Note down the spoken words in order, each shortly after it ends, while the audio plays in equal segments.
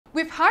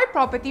With high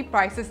property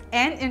prices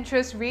and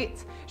interest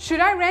rates,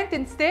 should I rent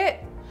instead?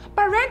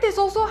 But rent is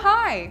also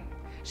high.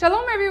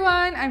 Shalom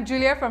everyone, I'm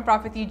Julia from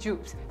Property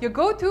Jupes, your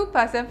go-to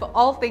person for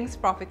all things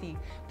property.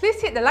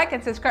 Please hit the like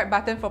and subscribe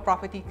button for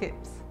property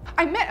tips.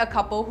 I met a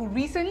couple who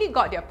recently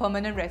got their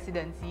permanent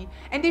residency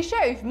and they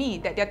shared with me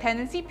that their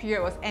tenancy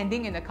period was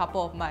ending in a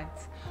couple of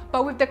months.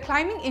 But with the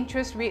climbing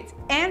interest rates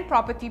and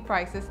property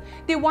prices,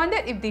 they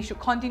wondered if they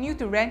should continue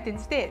to rent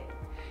instead.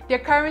 They're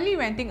currently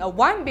renting a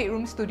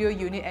one-bedroom studio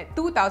unit at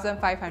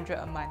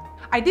 $2,500 a month.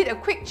 I did a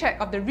quick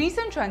check of the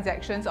recent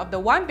transactions of the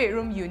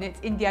one-bedroom units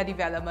in their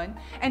development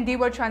and they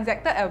were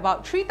transacted at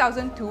about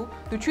 $3,200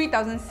 to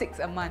 $3,600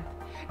 a month.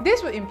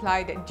 This would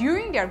imply that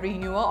during their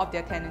renewal of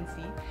their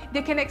tenancy,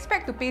 they can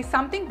expect to pay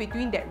something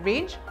between that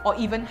range or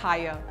even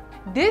higher.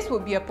 This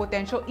would be a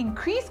potential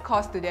increased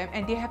cost to them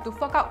and they have to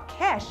fork out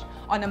cash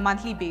on a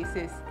monthly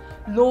basis,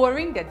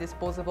 lowering their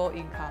disposable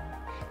income.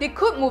 They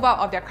could move out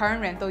of their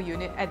current rental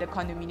unit at the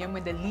condominium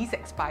when the lease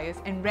expires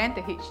and rent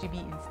a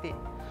HDB instead.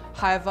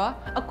 However,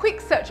 a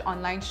quick search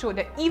online showed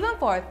that even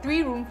for a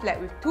 3-room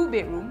flat with 2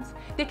 bedrooms,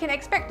 they can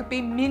expect to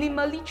pay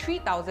minimally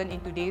 $3,000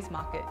 in today's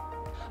market.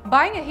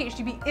 Buying a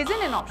HDB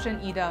isn't an option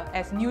either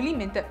as newly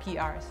minted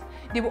PRs.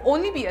 They will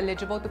only be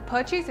eligible to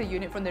purchase a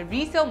unit from the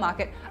resale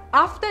market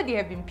after they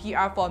have been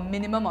PR for a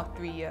minimum of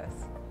 3 years.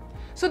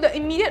 So the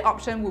immediate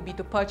option would be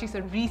to purchase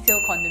a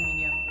resale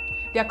condominium.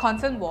 Their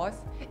concern was,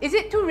 is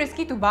it too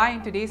risky to buy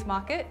in today's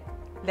market?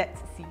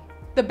 Let's see.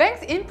 The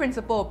bank's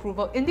in-principle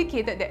approval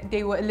indicated that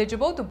they were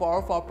eligible to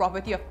borrow for a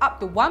property of up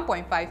to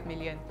 $1.5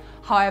 million.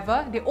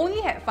 However, they only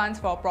had funds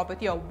for a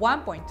property of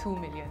 $1.2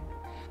 million.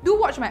 Do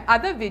watch my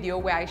other video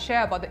where I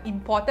share about the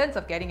importance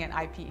of getting an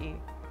IPA.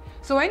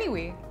 So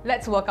anyway,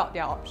 let's work out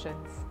their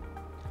options.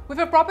 With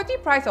a property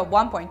price of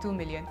 $1.2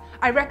 million,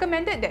 I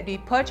recommended that they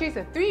purchase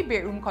a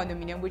 3-bedroom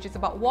condominium which is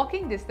about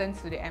walking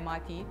distance to the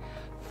MRT,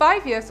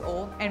 5 years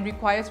old and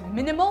requires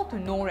minimal to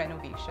no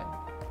renovation.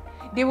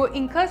 They will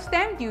incur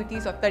stamp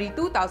duties of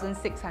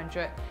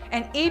 $32,600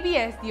 and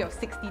ABSD of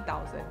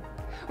 $60,000.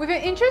 With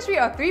an interest rate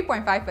of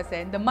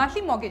 3.5%, the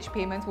monthly mortgage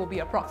payments will be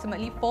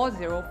approximately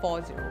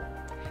 $4,040.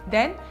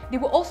 Then, they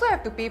will also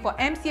have to pay for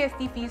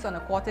MCST fees on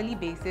a quarterly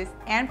basis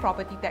and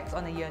property tax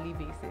on a yearly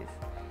basis.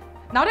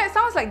 Now that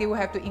sounds like they will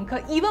have to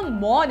incur even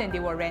more than they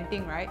were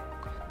renting, right?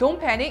 Don't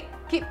panic,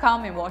 keep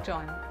calm and watch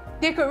on.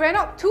 They could rent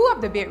out 2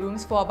 of the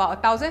bedrooms for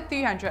about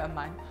 $1,300 a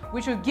month,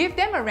 which will give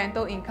them a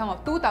rental income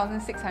of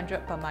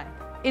 $2,600 per month.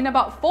 In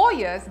about 4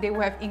 years, they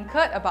will have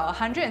incurred about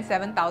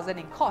 $107,000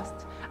 in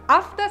costs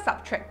after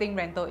subtracting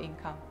rental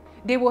income.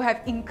 They will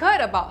have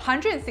incurred about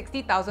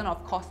 $160,000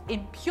 of costs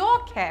in pure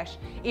cash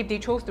if they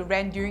chose to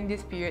rent during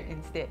this period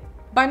instead.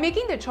 By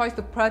making the choice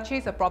to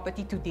purchase a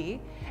property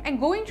today and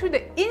going through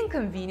the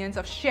inconvenience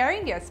of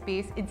sharing their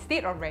space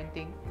instead of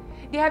renting,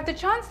 they have the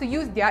chance to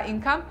use their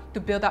income to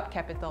build up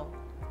capital.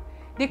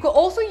 They could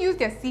also use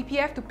their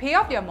CPF to pay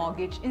off their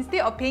mortgage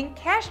instead of paying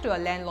cash to a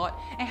landlord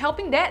and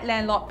helping that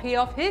landlord pay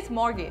off his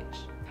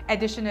mortgage.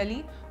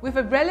 Additionally, with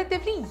a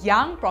relatively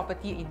young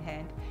property in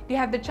hand, they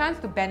have the chance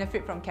to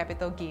benefit from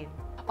capital gain.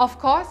 Of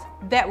course,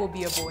 that will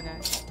be a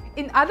bonus.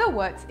 In other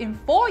words, in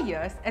 4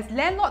 years, as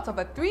landlords of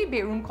a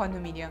 3-bedroom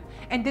condominium,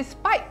 and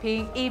despite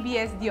paying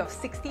ABSD of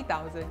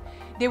 $60,000,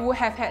 they will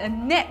have had a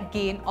net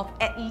gain of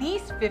at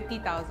least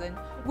 $50,000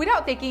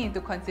 without taking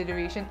into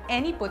consideration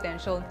any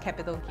potential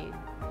capital gain.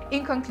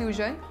 In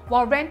conclusion,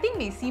 while renting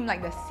may seem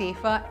like the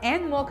safer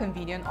and more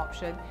convenient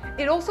option,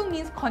 it also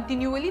means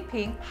continually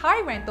paying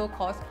high rental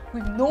costs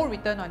with no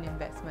return on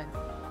investment.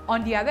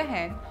 On the other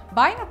hand,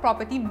 buying a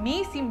property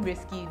may seem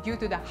risky due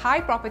to the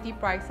high property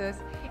prices,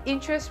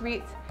 interest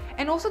rates,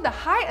 and also the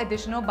high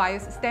additional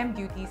buyer's stamp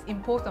duties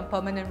imposed on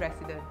permanent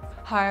residents.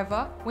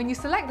 However, when you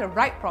select the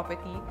right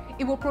property,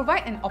 it will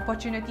provide an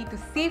opportunity to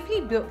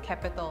safely build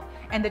capital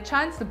and the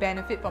chance to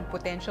benefit from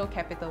potential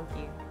capital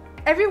gain.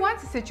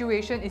 Everyone's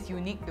situation is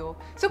unique though,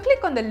 so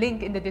click on the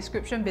link in the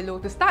description below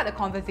to start a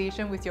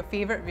conversation with your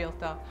favorite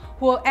realtor,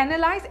 who will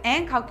analyze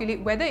and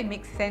calculate whether it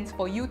makes sense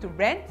for you to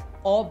rent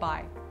or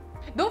buy.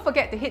 Don't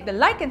forget to hit the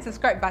like and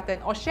subscribe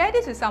button or share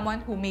this with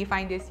someone who may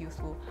find this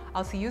useful.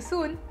 I'll see you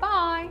soon. Bye!